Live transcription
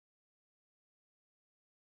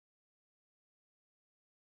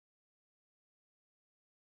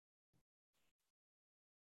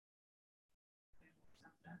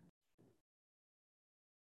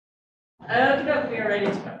Okay, we are ready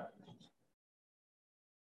to go.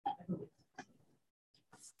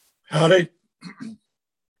 Howdy.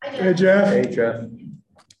 Hey, Jeff. Hey, Jeff.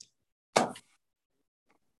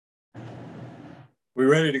 We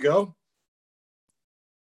ready to go?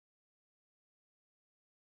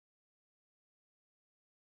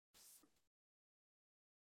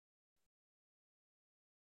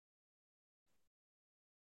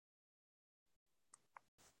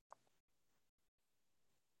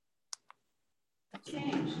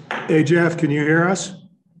 Hey, Jeff, can you hear us?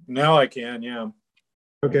 Now I can, yeah.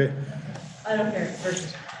 Okay. I don't care.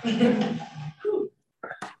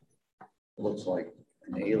 Looks like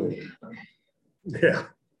an alien. Yeah.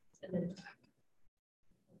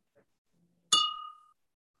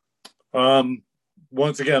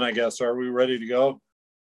 Once again, I guess, are we ready to go?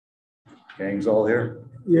 Gang's all here.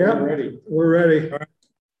 Yeah, we're ready.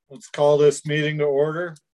 Let's call this meeting to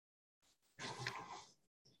order.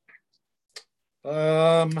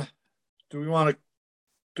 Do we want to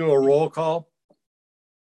do a roll call?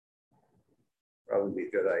 Probably be a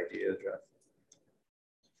good idea, Jeff.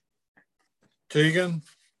 Tegan?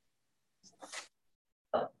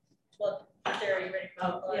 Well, Jerry, you ready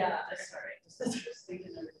for yeah, sorry.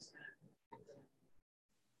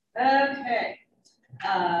 Okay.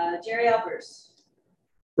 Jerry Albers.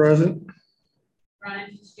 Present.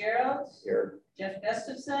 Ryan Fitzgerald. Here. Jeff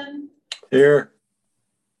Gustafson. Here.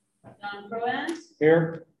 Don Proant.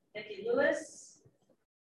 Here. Nikki Lewis.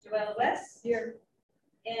 Joella West. Here.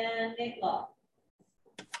 And Nate Law.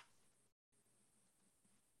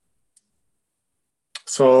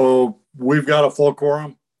 So we've got a full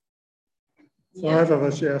quorum? 5 of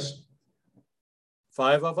us, yes,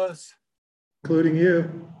 5 of us? including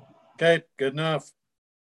you. Okay, good enough.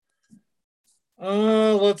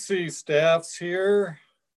 Let's see, staff's here.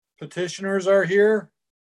 Petitioners are here.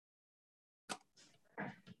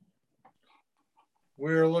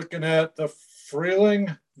 We're looking at the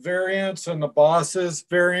Freeling variance and the Bosses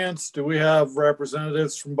variance. Do we have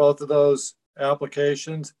representatives from both of those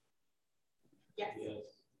applications? Yes.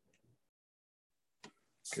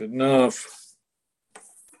 Good enough.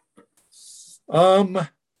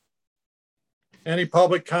 Any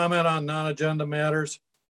public comment on non-agenda matters?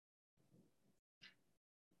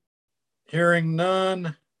 Hearing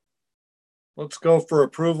none. Let's go for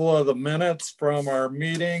approval of the minutes from our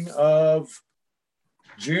meeting of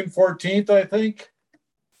June 14th, I think.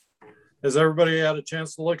 Has everybody had a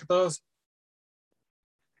chance to look at those?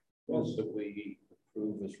 Most that we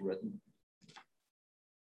approve is written.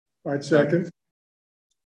 I'd second.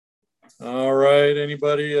 All right,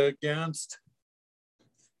 anybody against?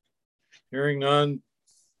 Hearing none.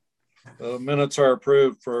 The minutes are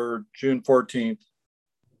approved for June 14th.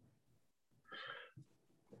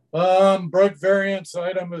 Brook variance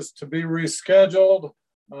item is to be rescheduled.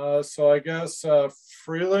 So I guess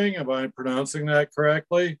Freeling, am I pronouncing that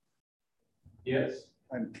correctly? Yes.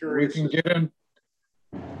 I'm We curious. can get in.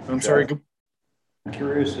 I'm sorry. I'm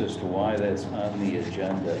curious as to why that's on the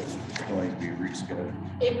agenda going to be rescheduled.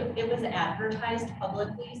 It was advertised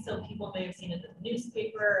publicly, so people may have seen it in the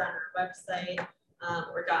newspaper, on our website,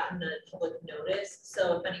 or gotten a public notice.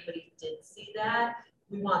 So if anybody did see that,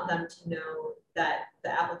 we want them to know that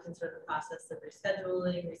the applicants are in the process of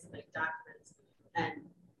rescheduling, resubmitting documents, and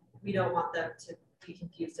we don't want them to be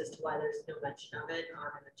confused as to why there's no mention of it on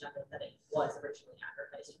an agenda that it was originally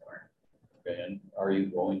advertised for. And are you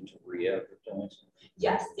going to re-advertise?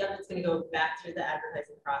 Yes, yep, it's going to go back through the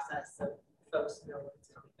advertising process so folks know when it's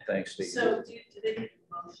coming back. Thanks, Steve. So do they need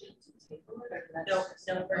a motion to table it? No,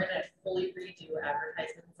 we're going to fully redo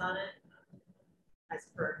advertisements on it as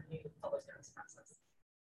per new public notice process.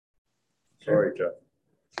 Sorry, Jeff.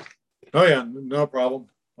 Oh yeah, no problem.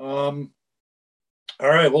 All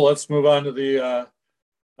right, well, let's move on to the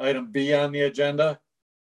item B on the agenda,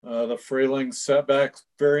 the Freeling setback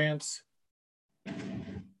variance.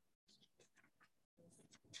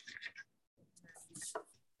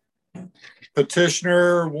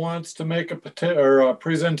 Petitioner wants to make a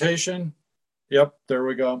presentation. Yep, there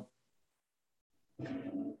we go.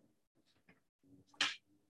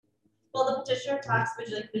 Well, the petitioner talks, would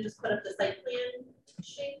you like me to just put up the site plan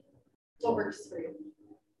sheet? What works for you?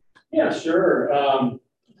 Yeah, sure.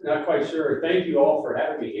 Not quite sure. Thank you all for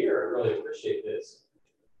having me here. I really appreciate this.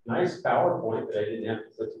 Nice PowerPoint that I didn't have to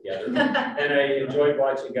put together. And I enjoyed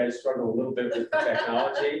watching you guys struggle a little bit with the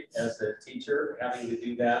technology as a teacher, having to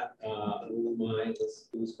do that.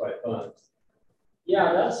 It was quite fun.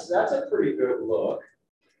 Yeah, that's a pretty good look.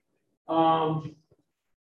 I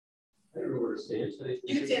don't know where to stand.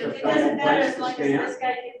 You can stand. It doesn't matter as long as this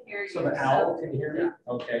guy can hear you. So the owl can hear me?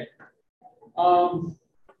 Okay.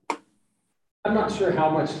 I'm not sure how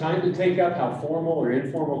much time to take up, how formal or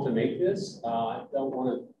informal to make this. I don't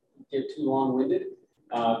want to get too long-winded.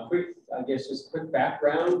 Quick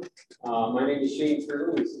background. My name is Shane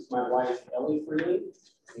Freeling. This is my wife, Ellie Freeling.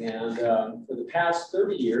 And for the past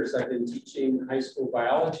 30 years, I've been teaching high school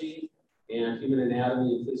biology and human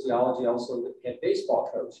anatomy and physiology, also the head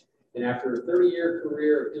baseball coach. And after a 30-year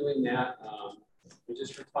career of doing that, we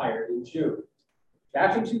just retired in June.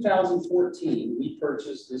 Back in 2014, we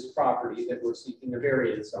purchased this property that we're seeking a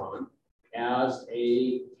variance on as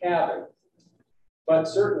a cabin. But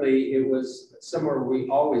certainly it was somewhere we've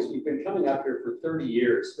been coming up here for 30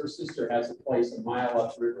 years. Her sister has a place a mile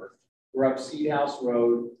upriver. We're up Seed House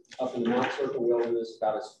Road, up in the Mount Circle Wilderness,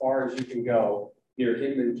 about as far as you can go, near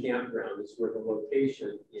Hinman Campground is where the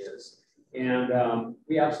location is. And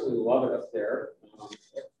we absolutely love it up there.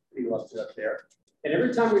 We loved it up there. And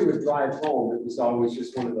every time we would drive home, it was always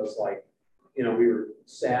just one of those, like, you know, we were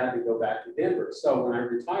sad to go back to Denver. So when I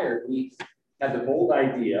retired, we had the bold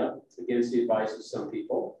idea, against the advice of some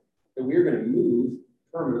people, that we were going to move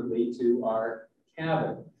permanently to our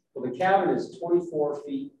cabin. Well, the cabin is 24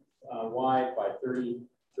 feet wide by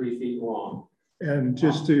 33 feet long. And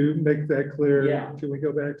just to make that clear, Yeah. can we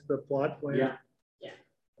go back to the plot plan? Yeah.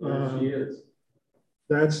 There she is.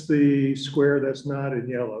 That's the square that's not in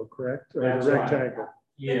yellow, correct? Or That's the right. rectangle?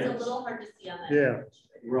 It's a Yes. little hard to see on that.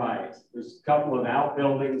 Yeah. Right. There's a couple of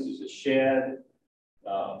outbuildings. There's a shed,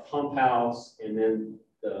 pump house, and then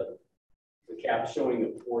the cap showing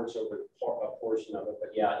the porch over a portion of it. But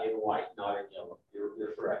yeah, in white, not in yellow.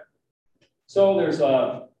 You're correct. So there's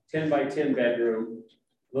a 10 by 10 bedroom,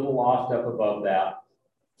 little loft up above that.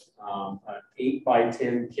 An 8 by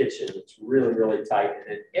 10 kitchen. It's really, really tight. And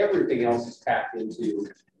then everything else is packed into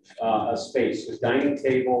a space. The dining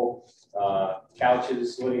table,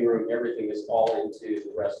 couches, living room, everything is all into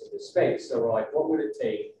the rest of the space. So we're like, what would it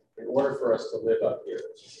take in order for us to live up here?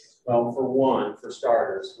 Well, for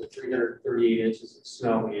starters, with 338 inches of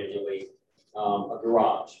snow annually, a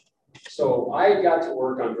garage. So I got to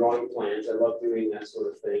work on drawing plans. I love doing that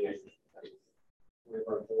sort of thing. I live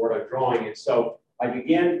on board on drawing it. So I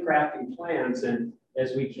began crafting plans, and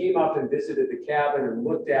as we came up and visited the cabin and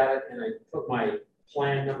looked at it, and I put my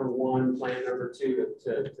plan number 1, plan number 2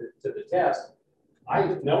 to the test, I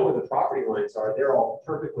know where the property lines are. They're all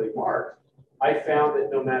perfectly marked. I found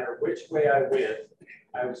that no matter which way I went,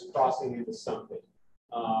 I was crossing into something.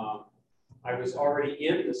 I was already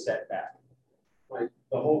in the setback. Like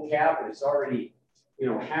the whole cabin is already, you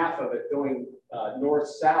know, half of it going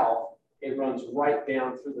north-south. It runs right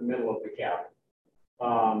down through the middle of the cabin.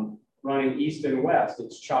 Running east and west,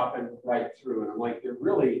 it's chopping right through. And I'm like, there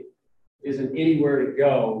really isn't anywhere to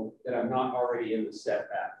go that I'm not already in the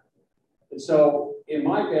setback. And so in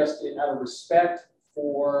my best, out of respect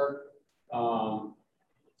for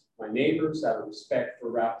my neighbors, out of respect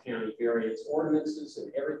for Routt County variance ordinances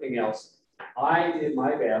and everything else, I did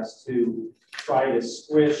my best to try to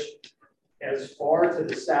squish as far to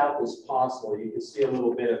the south as possible. You can see a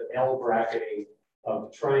little bit of L bracketing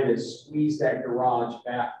of trying to squeeze that garage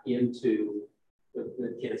back into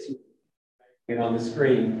the can't see it on the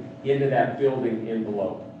screen, into that building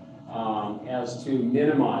envelope, as to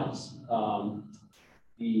minimize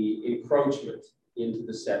the encroachment into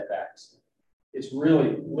the setbacks. It's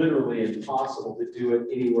really literally impossible to do it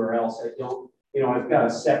anywhere else. I've got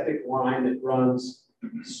a septic line that runs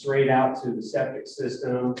straight out to the septic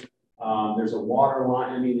system. There's a water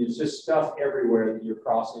line. I mean, there's just stuff everywhere that you're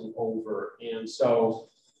crossing over. And so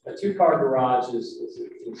a 2-car garage is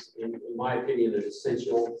in my opinion, an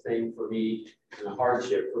essential thing for me and a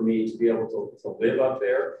hardship for me to be able to live up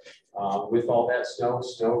there with all that snow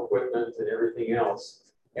equipment and everything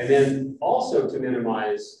else. And then also to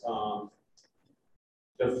minimize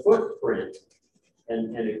the footprint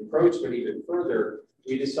and encroachment even further,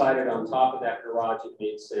 we decided on top of that garage, it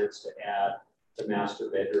made sense to add the master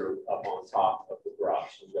bedroom up on top of the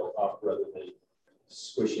garage and go up rather than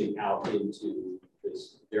squishing out into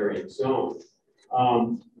this variant zone.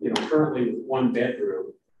 Currently with 1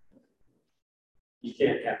 bedroom, you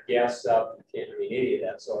can't have guests up, you can't, any of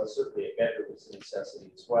that. So certainly a bedroom is a necessity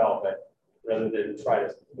as well, but rather than try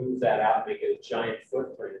to move that out and make it a giant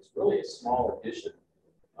footprint, it's really a small addition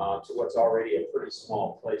to what's already a pretty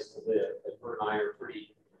small place to live. And her and I are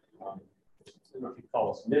pretty, I don't know if you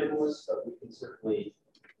call us minimalist, but we can certainly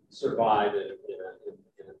survive in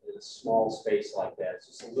a small space like that. It's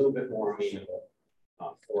just a little bit more amenable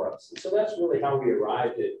for us. And so that's really how we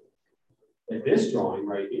arrived at this drawing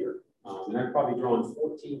right here. And I've probably drawn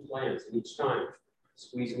 14 plans, and each time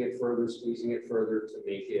squeezing it further to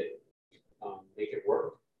make it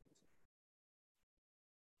work.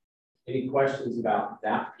 Any questions about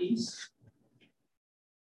that piece?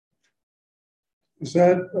 Is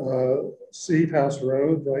that Seed House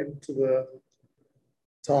Road right to the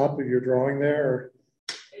top of your drawing there?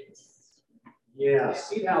 Yeah,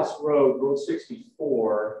 Seed House Road, Road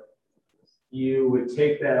 64. You would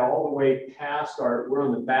take that all the way past we're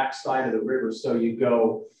on the back side of the river. So you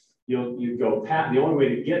go past, the only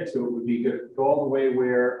way to get to it would be go all the way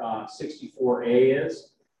where 64A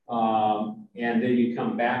is. And then you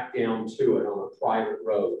come back down to it on a private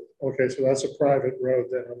road. Okay, so that's a private road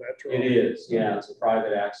then on that drawing. It is, yeah, it's a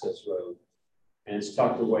private access road. And it's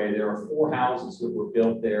tucked away. There are 4 houses that were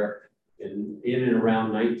built there in and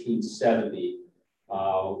around 1970.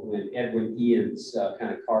 When Edwin Eanes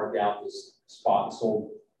kind of carved out this spot and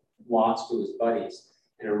sold lots to his buddies.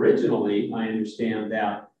 And originally, I understand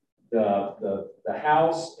that the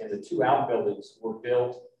house and the 2 outbuildings were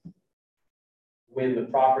built when the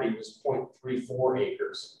property was 0.34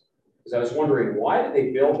 acres. Because I was wondering, why did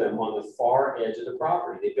they build them on the far edge of the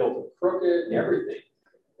property? They built them crooked and everything.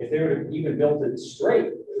 If they would have even built it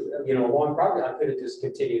straight, along property, I could have just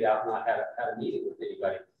continued out and not had a meeting with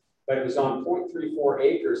anybody. But it was on 0.34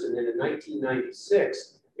 acres, and then in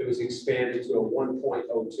 1996, it was expanded to a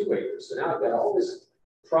 1.02 acres. So now I've got all this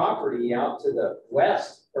property out to the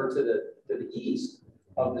west or to the east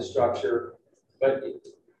of the structure. But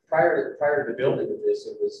prior to the building of this,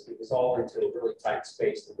 it was all into a really tight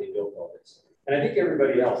space that they built all this. And I think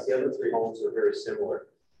everybody else, the other 3 homes are very similar.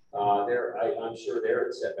 I'm sure they're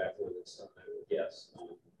in setback limits, I would guess.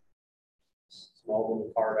 Small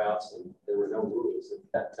little carve outs, and there were no rules at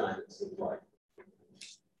that time, it seemed like.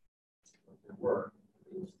 There were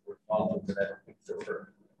followed, but I don't think there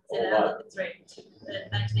were. That's right. In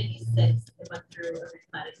 1986, they went through a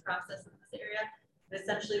replanting process in this area. And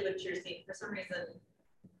essentially what you're seeing, for some reason,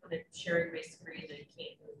 when I'm sharing my screen, I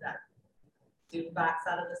can't move that zoom box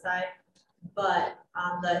out of the side. But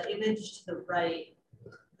on the image to the right,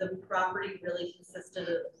 the property really consisted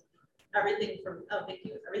of everything from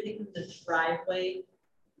the driveway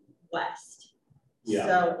west. Yeah.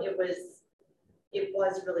 So it was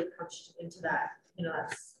really punched into that,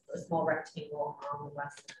 that's a small rectangle on the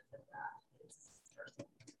west end of that.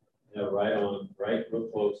 Yeah, real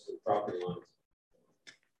close to the property lines.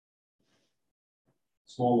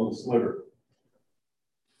 Small little sliver.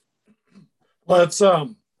 Let's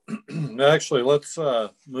actually let's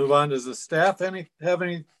move on. Does the staff have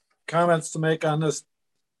any comments to make on this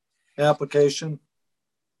application?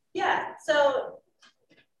 Yeah, so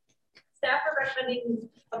staff are recommending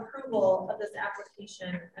approval of this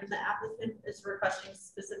application, and the applicant is requesting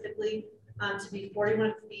specifically to be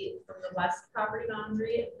 41 feet from the west property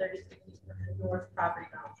boundary and 33 feet from the north property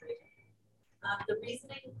boundary. The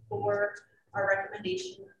reasoning for our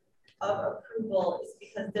recommendation of approval is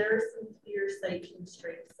because there are some clear site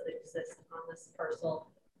constraints that exist on this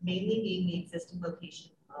parcel, mainly being the existing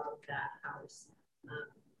location of that house.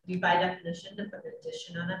 By definition, to put an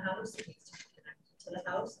addition on a house, it needs to be connected to the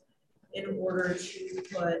house. In order to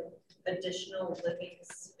put additional living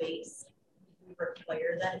space, we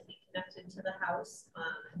require that it be connected to the house,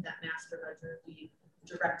 and that master bedroom be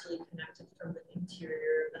directly connected from the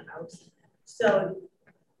interior of the house. So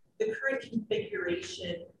the current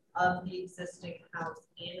configuration of the existing house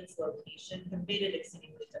and its location have made it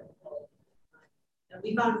exceedingly difficult. And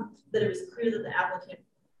we found that it was clear that the applicant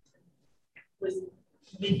was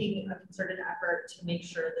making a concerted effort to make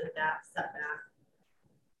sure that that setback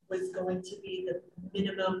was going to be the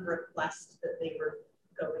minimum request that they were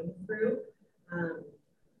going through.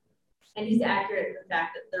 And he's accurate in the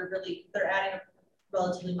fact that they're adding a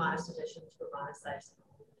relatively modest addition to a modest size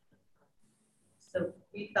home. So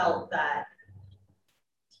we felt that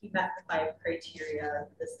he met the 5 criteria.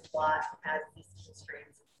 This lot has these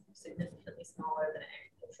constraints, significantly smaller than an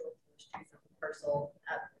agricultural parcel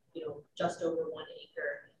at just over 1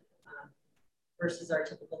 acre versus our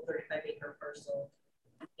typical 35-acre parcel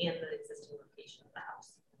and the existing location of the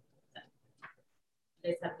house. So, do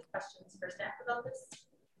you guys have any questions for staff about this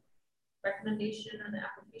recommendation on the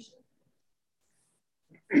application?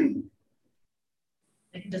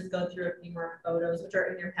 I can just go through a few more photos, which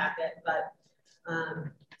are in your packet, but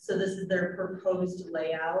so this is their proposed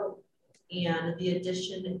layout, and the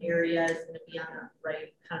addition area is going to be on the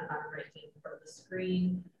right, kind of on the right hand part of the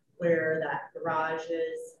screen, where that garage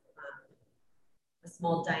is, a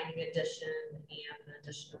small dining addition, and an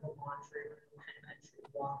addition of a laundry room and entry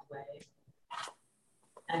walkway.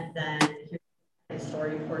 And then here's the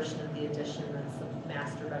story portion of the addition, that's the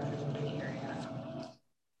master bedroom living area.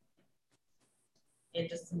 And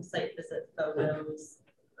just some site visit photos.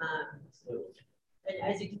 And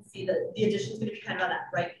as you can see, the addition is going to be kind of on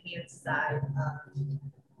that right-hand side of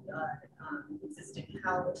the existing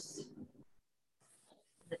house.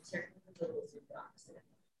 The little zoom box.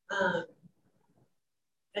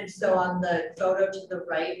 And so on the photo to the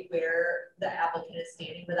right, where the applicant is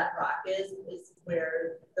standing, where that rock is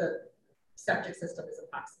where the septic system is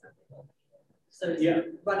approximately. So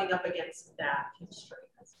he's running up against that constraint.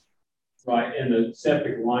 Right, and the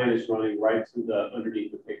septic line is running right through the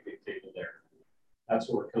underneath the picnic table there. That's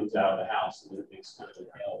where it comes out of the house, and then it makes kind of an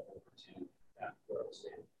L over to that where it's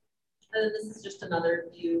standing. And then this is just another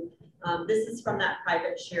view. This is from that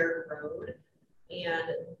private shared road,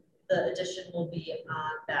 and the addition will be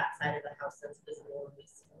on that side of the house that's visible in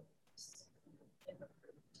these photos.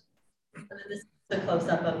 And then this is the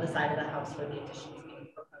close-up of the side of the house where the addition is being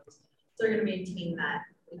proposed. So we're going to maintain that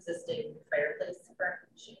existing fireplace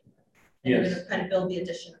furnishing. And you're going to kind of build the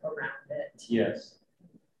addition around it. Yes.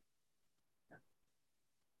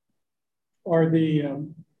 Are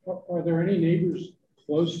there any neighbors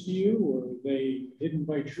close to you, or are they hidden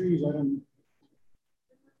by trees? I don't.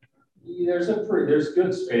 There's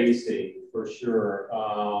good spacing for sure.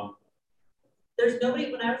 There's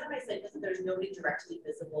nobody, when I was on my site visit, there's nobody directly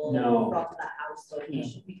visible from the house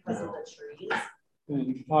location because of the trees.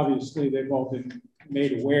 And obviously they've all been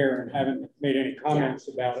made aware and haven't made any comments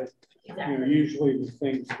about it. Exactly. You know, usually the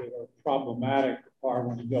things that are problematic are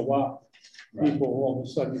when you go up. Right. People all of a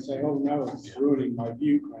sudden say, oh no, it's ruining my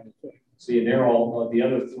view kind of thing. See, and they're all, the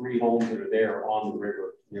other 3 homes that are there on the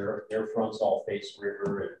river. Their fronts all face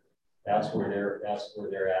river, and that's where they're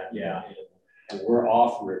at. Yeah, and we're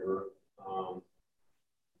off river.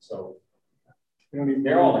 So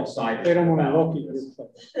they're all excited. They don't want to look at your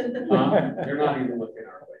place. They're not even looking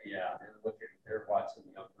our way. Yeah, they're watching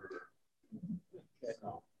the upriver. Okay.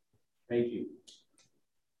 So, thank you.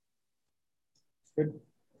 Good.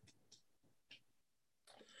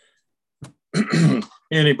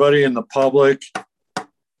 Anybody in the public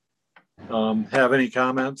have any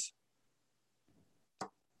comments?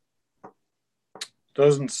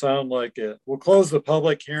 Doesn't sound like it. We'll close the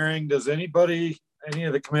public hearing. Does any of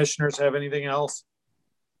the commissioners have anything else?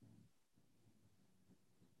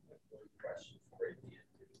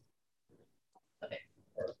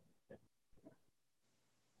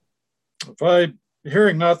 If I'm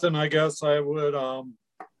hearing nothing, I guess I would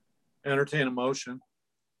entertain a motion.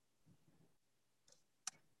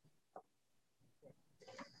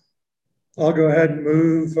 I'll go ahead and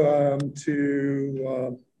move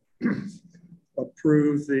to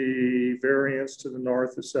approve the variance to the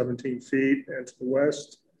north of 17 feet and to the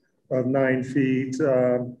west of 9 feet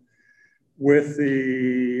with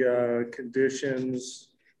the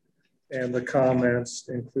conditions and the comments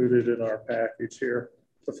included in our package here.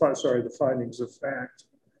 The findings of fact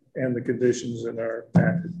and the conditions in our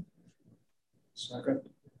package. Second.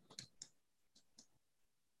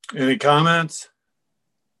 Any comments?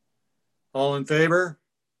 All in favor?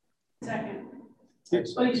 Second.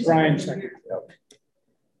 Brian, second.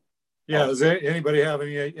 Yeah, does anybody have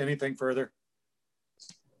anything further?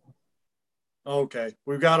 Okay,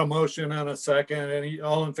 we've got a motion and a second.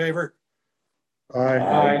 All in favor? Aye.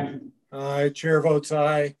 Aye. Aye, chair votes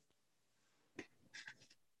aye.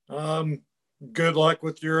 Good luck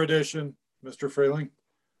with your addition, Mr. Freeling.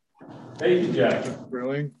 Thank you, Jack.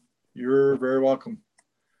 Freeling, you're very welcome.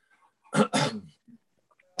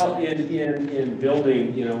 In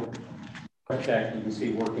building, you know, architect, you can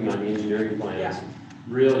see working on the engineering plans,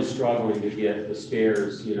 really struggling to get the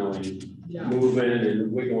stairs, you know, and moving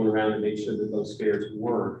and wiggling around to make sure that those stairs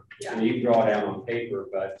work. And you can draw it out on paper,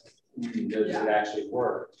 but does it actually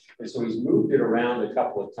work? And so he's moved it around a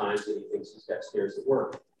couple of times and he thinks he's got stairs that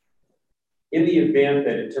work. In the event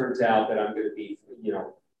that it turns out that I'm going to be, you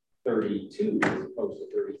know, 32 as opposed to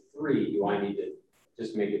 33, do I need to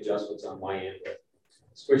just make adjustments on my end to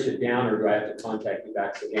switch it down, or do I have to contact you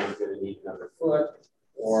back saying I'm going to need another foot?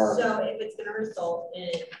 Or so if it's going to result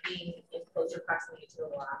in being in closer proximity to the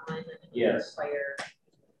lot line, then it would require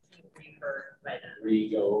refer by then.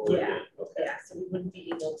 Re-go over again. Okay. Yeah, so we wouldn't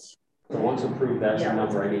be able to. So once approved, that's the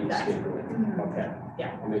number I need to stick with. Okay.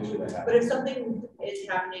 Yeah. I'll make sure that happens. But if something is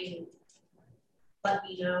happening, let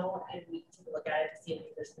me know and we can take a look at it to see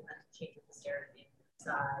if there's been a change with the stair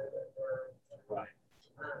side or right.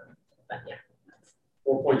 But yeah.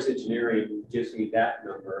 4 Points Engineering gives me that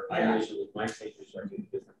number. I measure with my changes, so I get a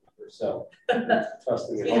different number. So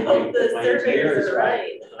trusting and hoping that my engineer is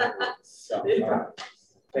right. So,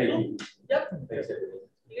 thank you. Yep. Thanks, everyone.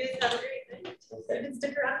 You guys have a great night. Okay. You can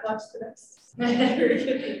stick around and watch the next. Let's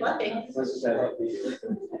just have I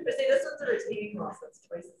say this one's a retaining wall, so it's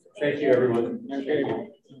twice as. Thank you, everyone. Okay.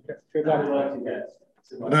 Good Good luck. luck, you guys.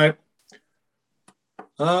 Good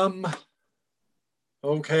night.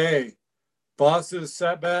 Okay. Boss is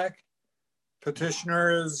set back.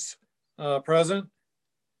 Petitioner is present.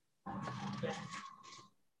 Yeah.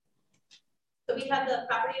 So we have the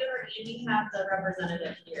property owner and we have the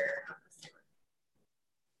representative here.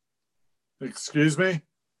 Excuse me?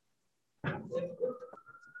 We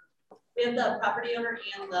have the property owner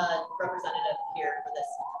and the representative here for this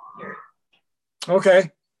hearing.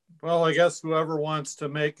 Okay. Well, I guess whoever wants to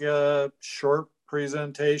make a short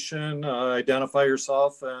presentation, identify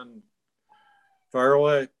yourself and fire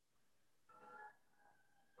away.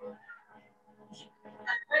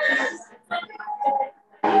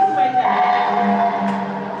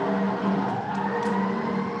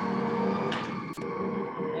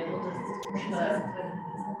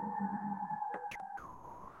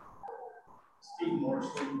 Steve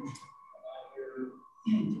Morrison, here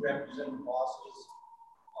to represent the bosses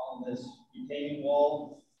on this retaining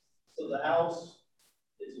wall. So the house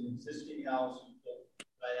is an existing house built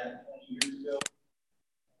right at 20 years ago.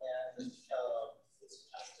 And it's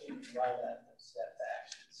actually right at the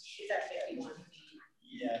setbacks. She's at 51 feet.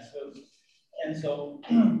 Yeah, so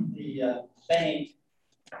the bank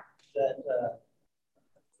that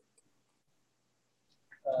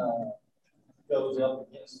goes up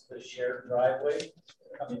against the shared driveway.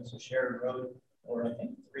 I mean, it's a shared road, or I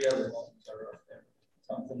think 3 other homes are up there,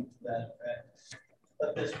 something to that effect.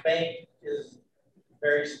 But this bank is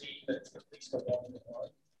very steep, it's at least a 1 to 1.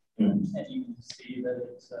 And you can see that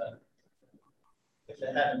it's, if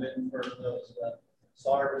it hadn't been for those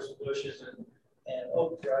sours bushes and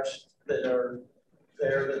oak brush that are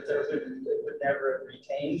there, that it would never have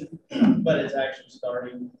retained, but it's actually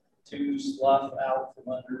starting to slough out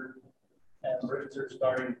from under, and roots are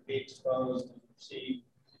starting to be exposed. You can see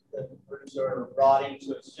the roots are rotting,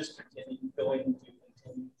 so it's just going to continue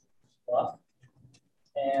to slough.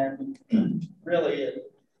 And really,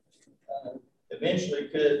 it eventually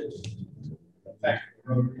could affect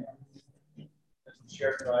the road.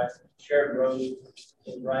 Shared road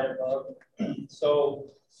is right above. So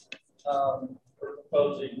we're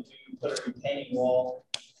proposing to put a retaining wall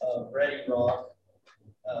of ready rock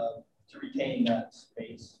to retain that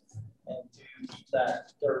space and to keep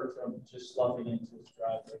that dirt from just sloughing into the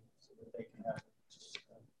driveway, so that they can have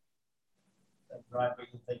a driveway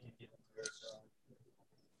that they can get into their zone.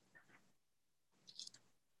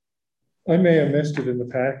 I may have missed it in the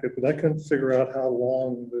packet, but I couldn't figure out how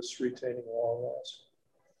long this retaining wall was.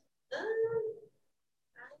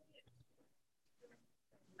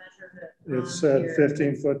 It said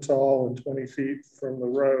 15 foot tall and 20 feet from the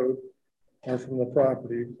road or from the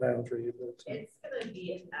property boundary. It's going to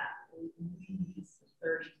be at least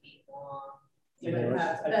 30 feet long. I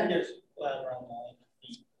think it's around 9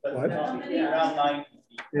 feet, but what? Around 9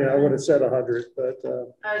 feet. Yeah, I would have said 100, but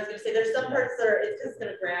I was going to say there's some parts that are, it's just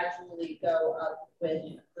going to gradually go up with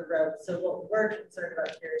the road. So what we're concerned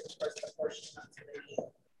about here is, of course, the portion that's going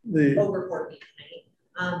to be over 4 feet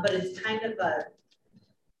tonight. But it's kind of a,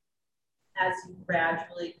 as you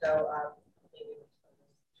gradually go up.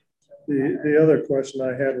 the other question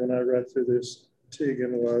I had when I read through this,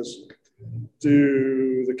 Tegan, was,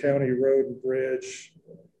 do the county road and bridge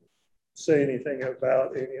say anything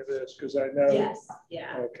about any of this? Because I know. Yes,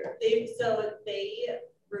 yeah. Okay. They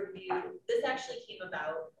reviewed, this actually came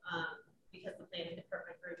about because the planning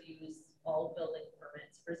department reviews all building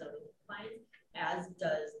permits for zoning compliance, as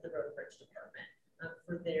does the road bridge department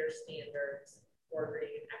for their standards for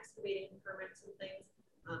grading and excavating permits and things.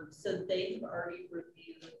 So they've already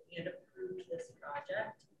reviewed and approved this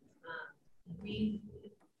project. We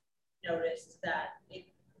noticed that it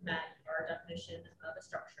met our definition of a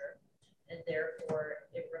structure, and therefore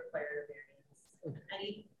it required a variance.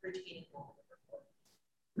 Any retaining wall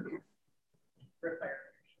require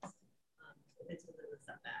a variance if it's within the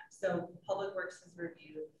setback. So Public Works has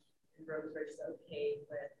reviewed, and Road Bridge is okay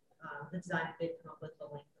with the design they've come up with, the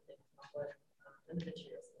length that they've come up with, and the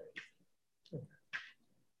materials that they're using.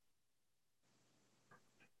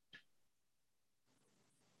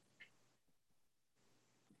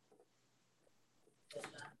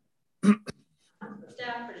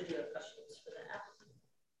 Staff, or did you have questions for the applicant?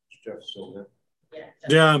 Jeff still there?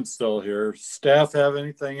 Yeah, I'm still here. Staff have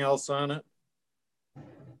anything else on it?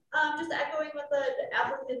 Just echoing what the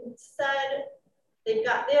applicant said, they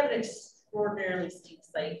have an extraordinarily steep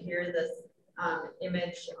site here. This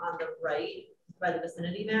image on the right by the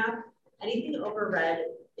vicinity map, anything over red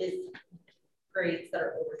is grades that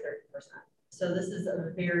are over 30%. So this is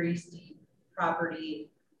a very steep property.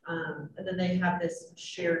 And then they have this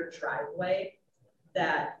shared driveway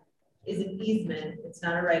that is an easement. It's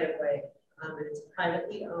not a right of way. It's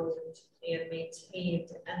privately owned and maintained,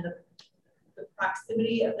 and the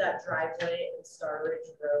proximity of that driveway and Star Ridge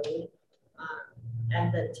Road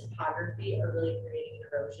and the topography are really creating an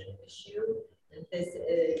erosion issue. And this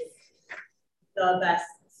is the best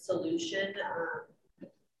solution.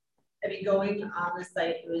 I mean, going on the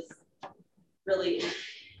site, it was really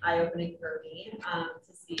eye-opening for me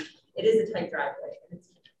to see. It is a tight driveway, and it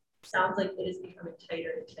sounds like it is becoming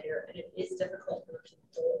tighter and tighter, and it is difficult for them to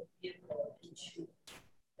pull vehicle into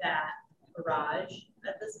that garage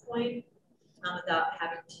at this point without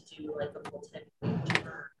having to do like a full-time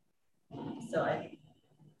turn. So I think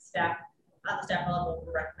staff, on the staff level,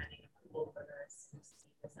 we're recommending approval for this. We see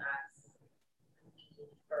this as a need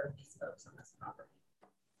for these folks on this property.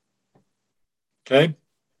 Okay.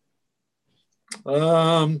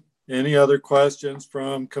 Any other questions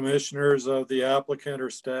from commissioners of the applicant or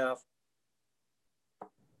staff?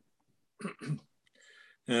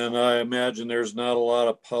 And I imagine there's not a lot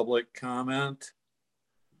of public comment.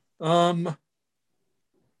 If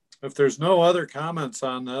there's no other comments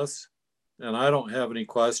on this, and I don't have any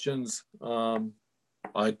questions,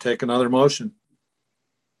 I'd take another motion.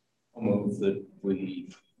 I'll move that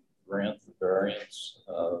we grant the variance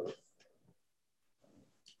of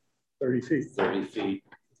 30 feet. 30 feet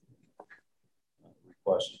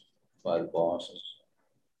requested by the bosses.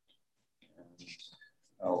 And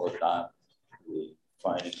I'll adopt the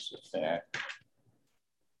findings of fact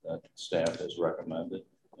that staff has recommended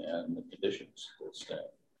and the conditions that staff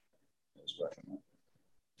has recommended.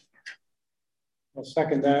 I'll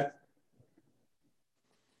second that.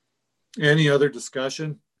 Any other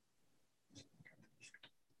discussion?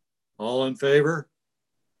 All in favor?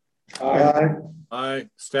 Aye. Aye.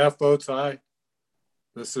 Staff votes aye.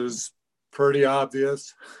 This is pretty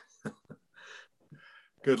obvious.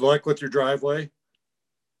 Good luck with your driveway.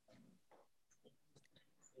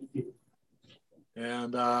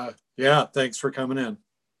 And yeah, thanks for coming in.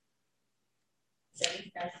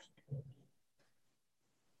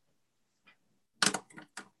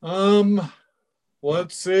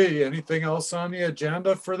 Let's see. Anything else on the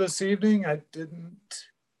agenda for this evening? I didn't.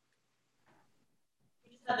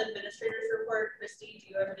 We just have administrator's report. Christy,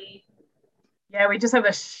 do you have any? Yeah, we just have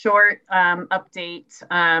a short update.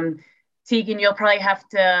 Tegan, you'll probably have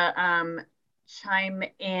to chime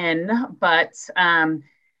in, but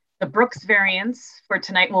the Brooks variance for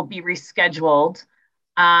tonight will be rescheduled.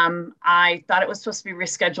 I thought it was supposed to be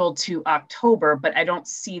rescheduled to October, but I don't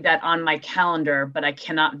see that on my calendar, but I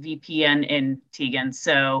cannot VPN in, Tegan.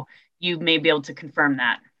 So you may be able to confirm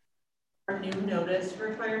that. Our new notice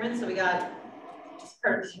requirements. So we got, just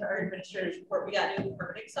part of our administrator's report, we got new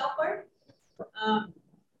permitting software.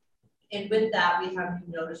 And with that, we have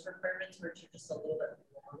new notice requirements, which are just a little bit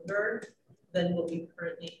longer than what we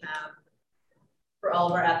currently have for all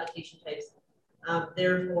of our application types.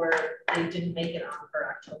 Therefore, they didn't make it on for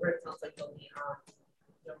October. It sounds like they'll be on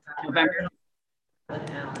November. But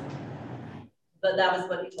that was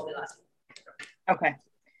what he told me last week. Okay.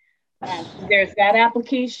 There's that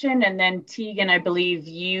application, and then Tegan, I believe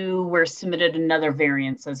you were submitted another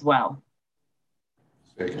variance as well.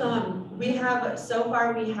 We have, so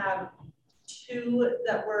far we have 2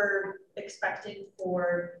 that we're expecting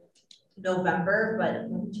for November, but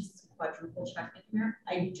let me just quadruple check in here.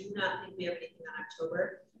 I do not think we have anything on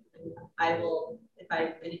October. And I will, if I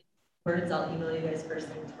have any words, I'll email you guys first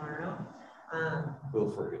thing tomorrow. We'll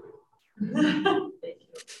forget. Thank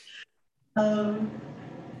you.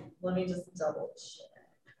 Let me just double check.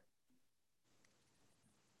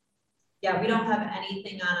 Yeah, we don't have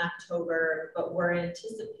anything on October, but we're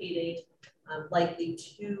anticipating likely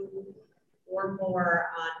 2 or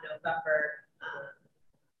more on November,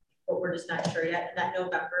 but we're just not sure yet. And that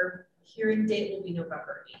November hearing date will be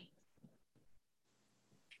November 8th.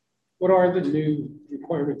 What are the new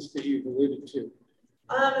requirements that you've alluded to?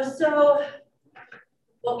 So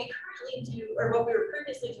what we currently do, or what we were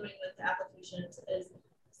previously doing with applications, is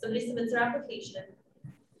somebody submits their application,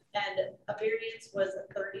 and a variance was a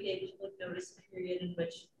 30-day public notice period in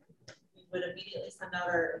which we would immediately send out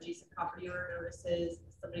our adjacent property owner notices.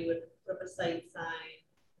 Somebody would put up a site sign,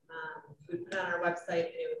 we would put it on our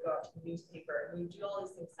website, and it would go out to the newspaper. And we would do all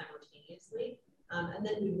these things simultaneously. And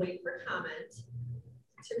then we wait for comment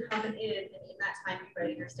to come in, and in that time, you're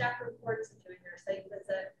writing your staff reports and doing your site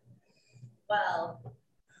visit. Well,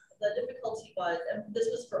 the difficulty was, and this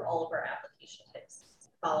was for all of our application types,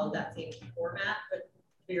 followed that same format, but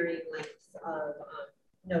varying lengths of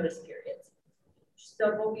notice periods.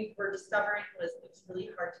 So what we were discovering was it was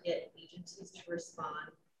really hard to get agencies to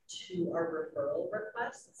respond to our referral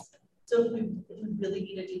requests. So if we really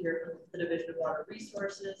needed to hear from the Division of Water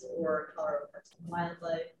Resources or Colorado Parks and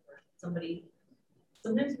Wildlife or somebody,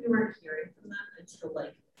 sometimes we weren't hearing from them until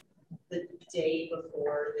like the day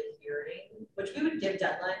before the hearing, which we would give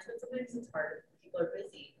deadlines, but sometimes it's hard. People are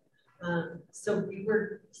busy. So we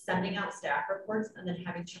were sending out staff reports and then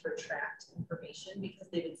having to retract information because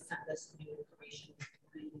they would send us new information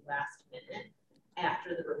really last minute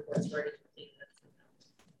after the reports were already completed.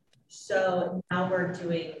 So now we're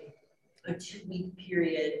doing a 2-week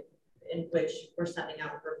period in which we're sending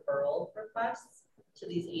out referral requests to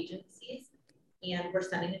these agencies. And we're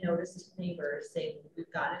sending a notice to neighbors saying,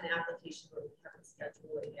 we've got an application, but we haven't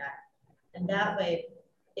scheduled it yet. And that way,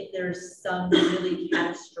 if there's some really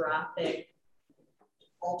catastrophic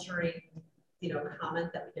altering,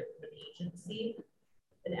 comment that we get from an agency,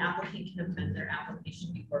 an applicant can amend their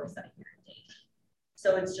application before we set a hearing date.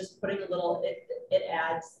 So it's just putting a little, it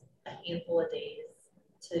adds a handful of days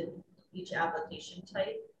to each application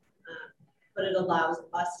type, but it allows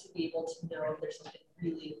us to be able to know if there's something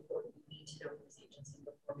really important we need to know from this agency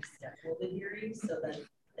before we schedule the hearing, so that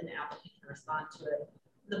an applicant can respond to it.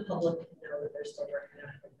 The public can know that they're still working on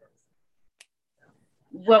it.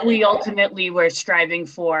 What we ultimately were striving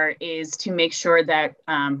for is to make sure that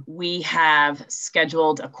we have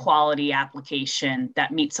scheduled a quality application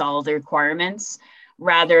that meets all of the requirements,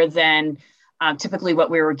 rather than typically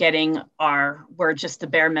what we were getting were just the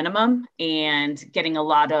bare minimum and getting a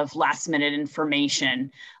lot of last minute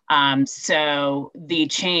information. So the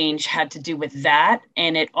change had to do with that.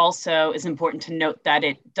 And it also is important to note that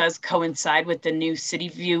it does coincide with the new City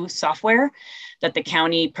View software that the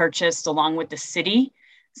county purchased along with the city.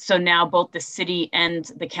 So now both the city and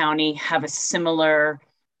the county have a similar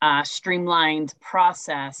streamlined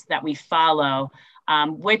process that we follow,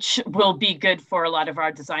 which will be good for a lot of our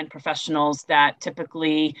design professionals that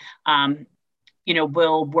typically,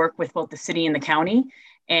 will work with both the city and the county.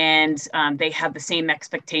 And they have the same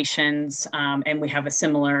expectations, and we have a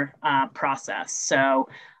similar process. So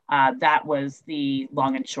that was the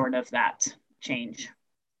long and short of that change.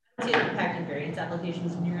 The impact and variance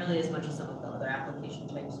applications nearly as much as some of the other application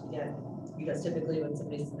types we get, because typically when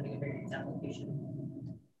somebody's submitting a variance application,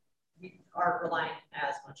 we aren't relying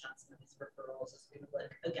as much on some of these referrals as we would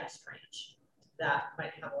like a guest ranch that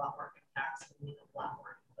might have a lot more impacts and need a lot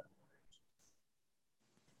more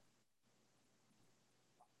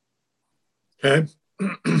input.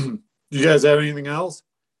 Okay. You guys have anything else?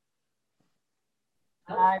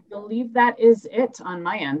 I believe that is it on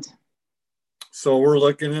my end. So we're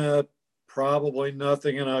looking at probably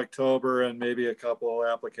nothing in October and maybe a couple of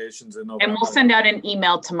applications in November. And we'll send out an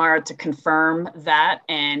email tomorrow to confirm that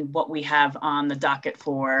and what we have on the docket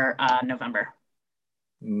for November.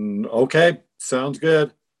 Okay, sounds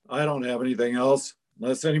good. I don't have anything else.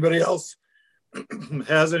 Unless anybody else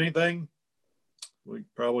has anything, we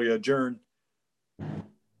probably adjourn.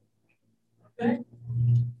 Okay.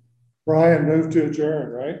 Brian moved to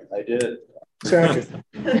adjourn, right? I did. Second.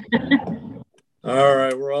 All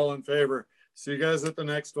right, we're all in favor. See you guys at the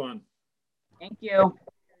next one. Thank you.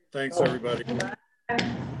 Thanks, everybody.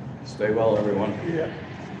 Stay well, everyone. Yeah.